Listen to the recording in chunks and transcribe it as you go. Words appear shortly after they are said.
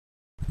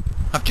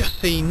I've just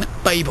seen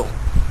Babel.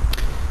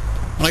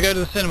 When I go to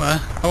the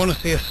cinema, I want to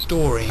see a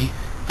story,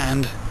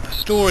 and a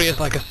story is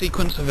like a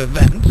sequence of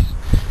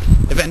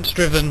events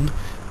driven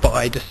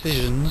by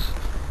decisions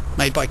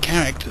made by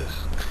characters.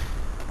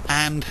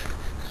 And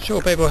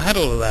sure, Babel had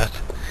all of that,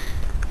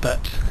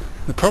 but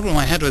the problem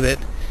I had with it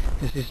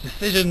is his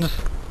decisions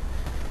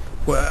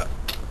were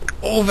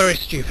all very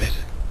stupid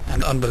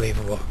and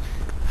unbelievable,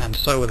 and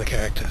so were the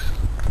characters.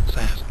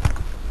 Sad.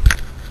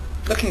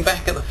 Looking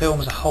back at the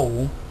film as a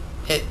whole,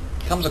 it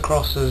comes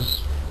across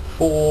as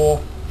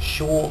 4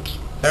 short,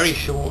 very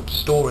short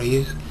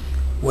stories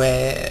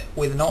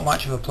with not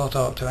much of a plot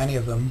arc to any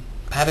of them,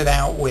 padded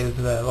out with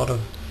a lot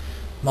of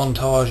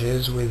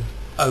montages with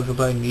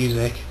overblown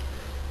music,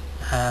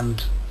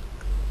 and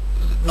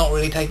not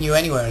really taking you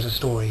anywhere as a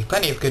story.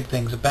 Plenty of good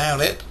things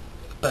about it,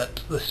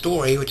 but the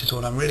story, which is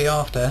what I'm really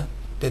after,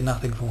 did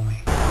nothing for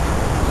me.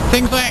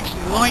 Things I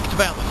actually liked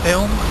about the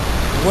film,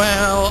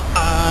 well,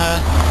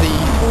 the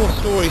 4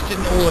 stories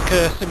didn't all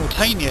occur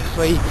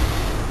simultaneously,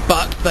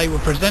 but they were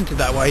presented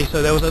that way,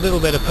 so there was a little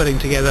bit of putting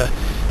together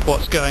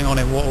what's going on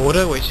in what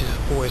order, which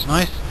is always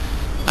nice.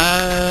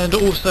 And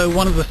also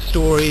one of the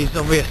stories,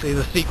 obviously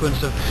the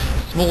sequence of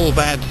small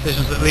bad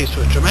decisions that leads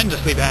to a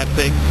tremendously bad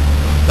thing,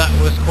 that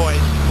was quite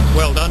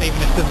well done,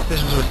 even if the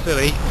decisions were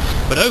silly.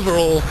 But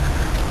overall,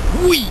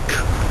 weak,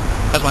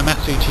 as my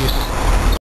maths teacher used to say.